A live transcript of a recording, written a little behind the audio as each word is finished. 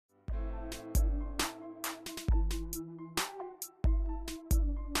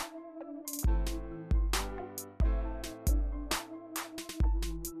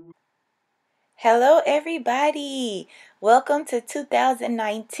Hello everybody, welcome to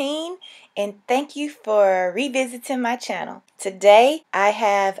 2019 and thank you for revisiting my channel. Today I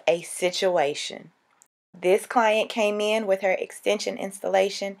have a situation. This client came in with her extension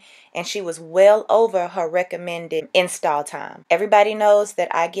installation and she was well over her recommended install time. Everybody knows that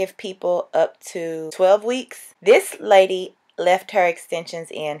I give people up to 12 weeks. This lady left her extensions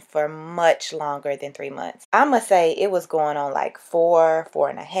in for much longer than 3 months. I must say it was going on like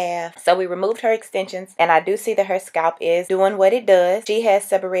 4.5. So we removed her extensions and I do see that her scalp is doing what it does. She has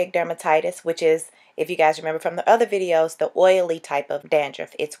seborrheic dermatitis, which is, if you guys remember from the other videos, the oily type of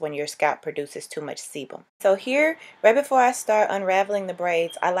dandruff. It's when your scalp produces too much sebum. So here, right before I start unraveling the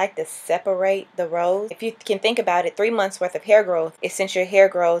braids, I like to separate the rows. If you can think about it, 3 months worth of hair growth is, since your hair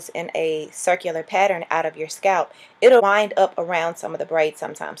grows in a circular pattern out of your scalp, it'll wind up around some of the braids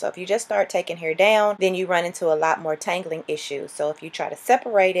sometimes. So if you just start taking hair down, then you run into a lot more tangling issues. So if you try to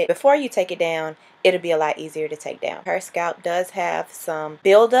separate it before you take it down, it'll be a lot easier to take down. Her scalp does have some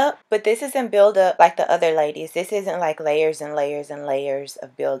buildup, but this isn't buildup like the other ladies. This isn't like layers and layers and layers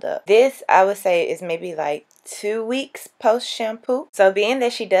of buildup. This, I would say, is maybe like 2 weeks post shampoo. So being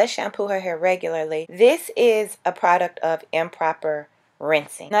that she does shampoo her hair regularly, this is a product of improper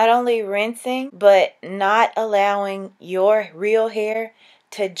rinsing. Not only rinsing, but not allowing your real hair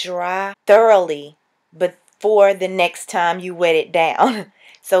to dry thoroughly before the next time you wet it down.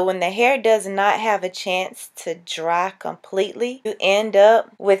 So when the hair does not have a chance to dry completely, you end up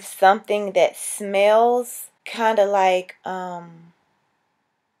with something that smells kind of like, hold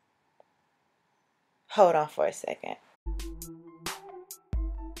on for a second.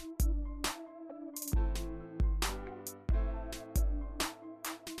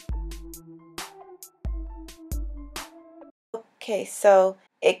 Okay, so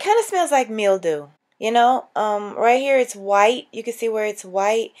it kind of smells like mildew. You know, right here it's white. You can see where it's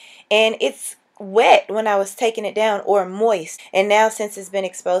white, and it's wet when I was taking it down, or moist. And now since it's been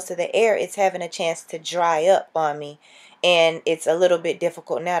exposed to the air, it's having a chance to dry up on me. And it's a little bit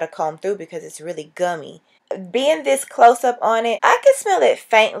difficult now to comb through because it's really gummy. Being this close up on it, I could smell it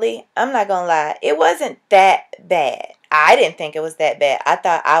faintly. I'm not gonna lie. It wasn't that bad. I didn't think it was that bad. I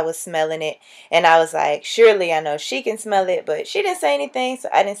thought I was smelling it, and I was like, surely I know she can smell it, but she didn't say anything, so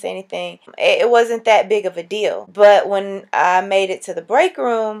I didn't say anything. It wasn't that big of a deal. But when I made it to the break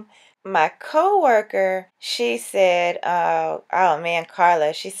room, my coworker, she said, oh man,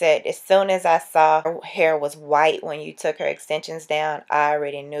 Carla, she said, as soon as I saw her hair was white when you took her extensions down, I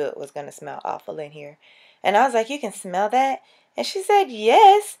already knew it was going to smell awful in here. And I was like, you can smell that? And she said,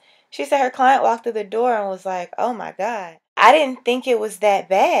 yes. She said her client walked through the door and was like, oh my God. I didn't think it was that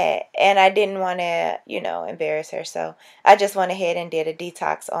bad, and I didn't want to, embarrass her. So I just went ahead and did a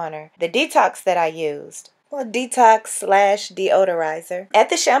detox on her. The detox that I used, well, detox/deodorizer. At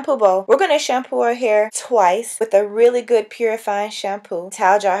the shampoo bowl, we're going to shampoo her hair twice with a really good purifying shampoo.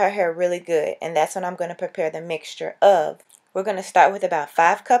 Towel dry her hair really good, and that's when I'm going to prepare the mixture of. We're going to start with about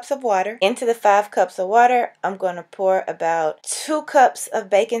 5 cups of water. Into the 5 cups of water, I'm going to pour about 2 cups of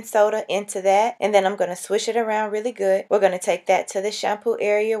baking soda into that. And then I'm going to swish it around really good. We're going to take that to the shampoo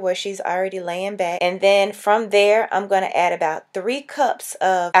area where she's already laying back. And then from there, I'm going to add about 3 cups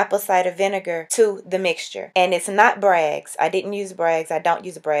of apple cider vinegar to the mixture. And it's not Bragg's. I didn't use Bragg's. I don't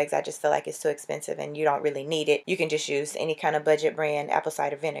use Bragg's. I just feel like it's too expensive and you don't really need it. You can just use any kind of budget brand apple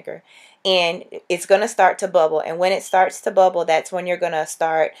cider vinegar. And it's going to start to bubble. And when it starts to bubble, that's when you're going to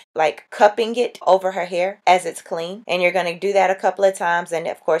start like cupping it over her hair as it's clean. And you're going to do that a couple of times. And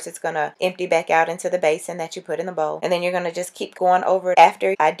of course, it's going to empty back out into the basin that you put in the bowl. And then you're going to just keep going over it.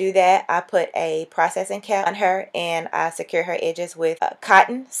 After I do that, I put a processing cap on her and I secure her edges with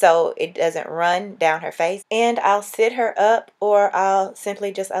cotton so it doesn't run down her face. And I'll sit her up, or I'll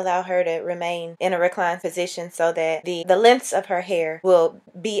simply just allow her to remain in a reclined position so that the lengths of her hair will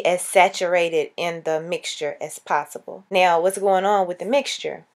be as saturated in the mixture as possible. Now, what's going on with the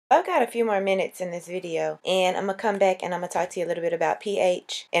mixture? I've got a few more minutes in this video, and I'm going to come back and I'm going to talk to you a little bit about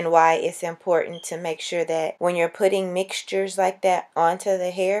pH and why it's important to make sure that when you're putting mixtures like that onto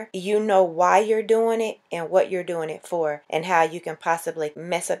the hair, you know why you're doing it and what you're doing it for, and how you can possibly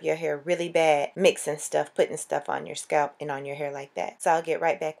mess up your hair really bad mixing stuff, putting stuff on your scalp and on your hair like that. So I'll get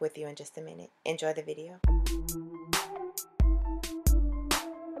right back with you in just a minute. Enjoy the video.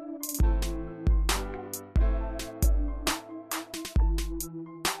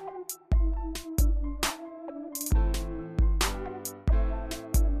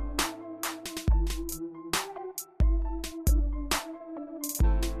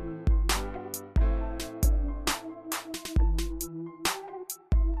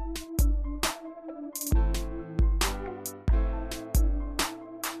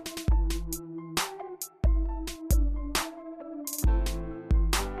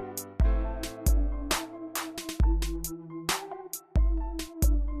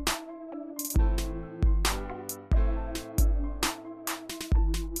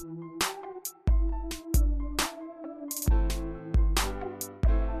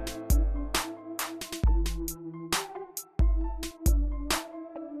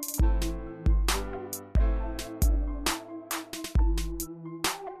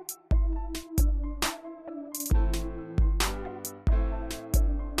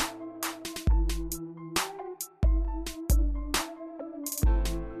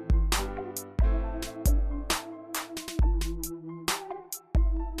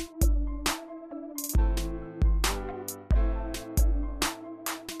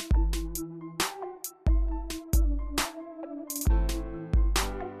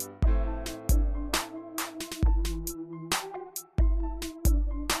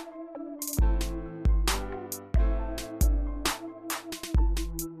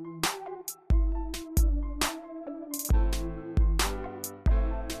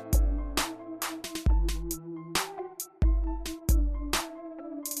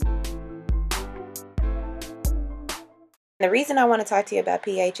 The reason I want to talk to you about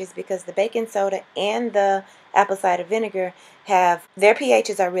pH is because the baking soda and the apple cider vinegar have, their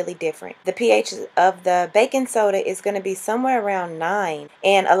pHs are really different. The pH of the baking soda is going to be somewhere around 9,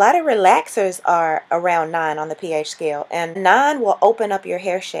 and a lot of relaxers are around 9 on the pH scale, and 9 will open up your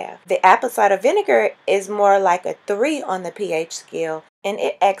hair shaft. The apple cider vinegar is more like a 3 on the pH scale, and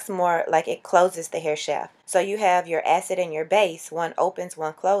it acts more like it closes the hair shaft. So you have your acid and your base. One opens,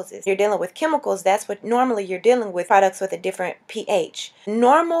 one closes. You're dealing with chemicals. That's what normally you're dealing with, products with a different pH.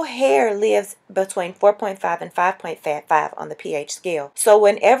 Normal hair lives between 4.5 and 5.5 on the pH scale. So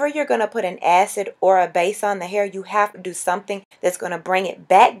whenever you're going to put an acid or a base on the hair, you have to do something that's going to bring it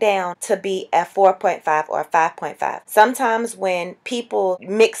back down to be a 4.5 or a 5.5. Sometimes when people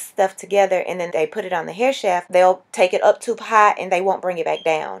mix stuff together and then they put it on the hair shaft, they'll take it up too high and they won't bring it back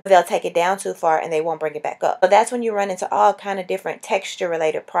down. They'll take it down too far and they won't bring it back up. So that's when you run into all kind of different texture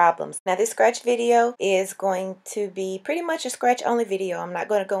related problems. Now this scratch video is going to be pretty much a scratch only video. I'm not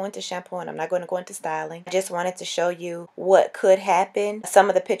going to go into shampoo and I'm not going to go into styling. I just wanted to show you what could happen. Some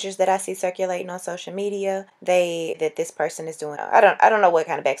of the pictures that I see circulating on social media, that this person is doing, I don't know what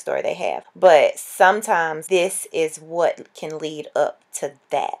kind of backstory they have, but sometimes this is what can lead up to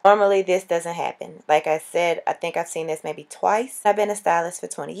that. Normally this doesn't happen. Like I said, I think I've seen this maybe twice. I've been a stylist for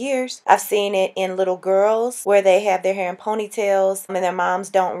 20 years. I've seen it in little girls where they have their hair in ponytails and their moms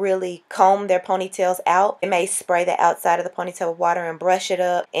don't really comb their ponytails out. They may spray the outside of the ponytail with water and brush it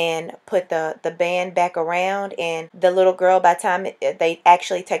up and put the band back around, and the little girl, by the time they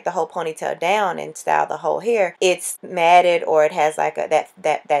actually take the whole ponytail down and style the whole hair, it's matted or it has like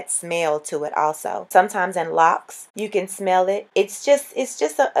that smell to it also. Sometimes in locks you can smell it. It's just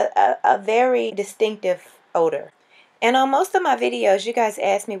a very distinctive odor. And on most of my videos, you guys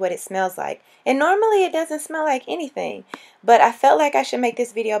ask me what it smells like. And normally it doesn't smell like anything. But I felt like I should make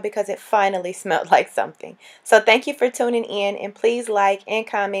this video because it finally smelled like something. So thank you for tuning in. And please like and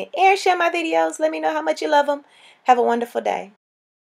comment and share my videos. Let me know how much you love them. Have a wonderful day.